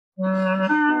A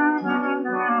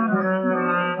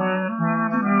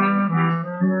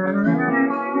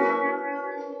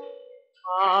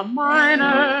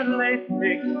miner lay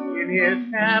sick in his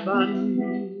cabin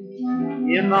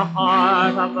in the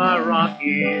heart of the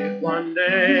Rockies one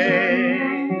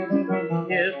day.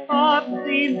 His thoughts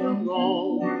seemed to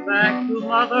roam back to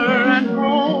mother and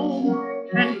home,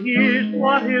 and here's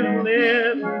what his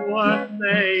lips were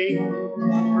saying,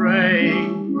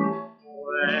 praying,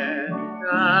 when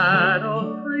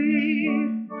shadows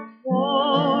creep,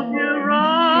 won't you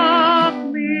rock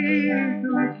me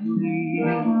to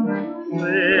sleep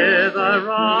with a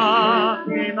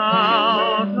Rocky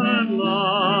Mountain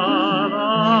lullaby,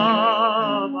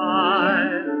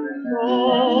 so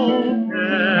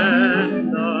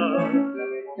tender,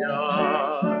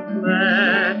 just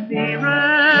let me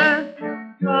rest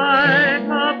like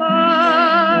a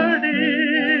bird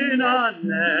in a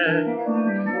nest,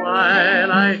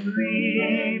 while I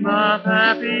dream of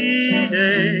happy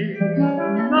days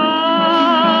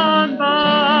gone by.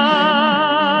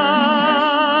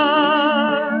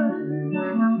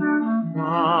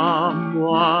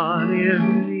 Someone is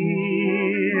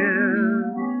near,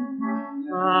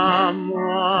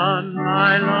 someone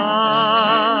I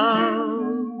love.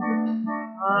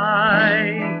 I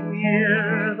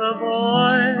hear the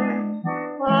voice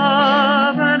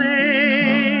of an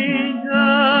angel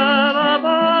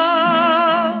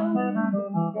above.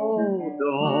 Oh,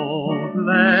 don't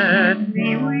let me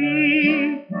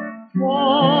weep.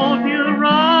 Won't you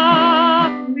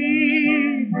rock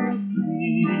me to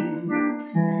sleep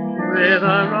with a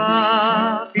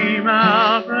Rocky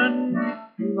Mountain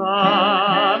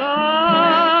lullaby?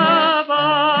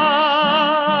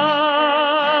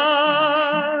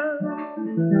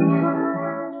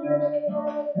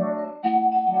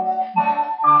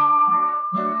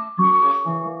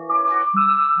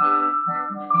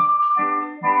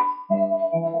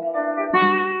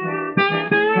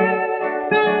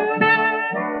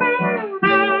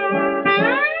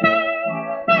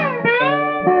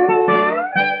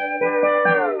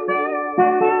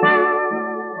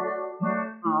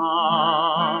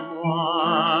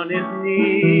 Someone is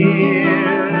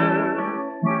near,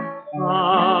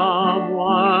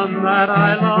 someone that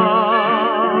I love.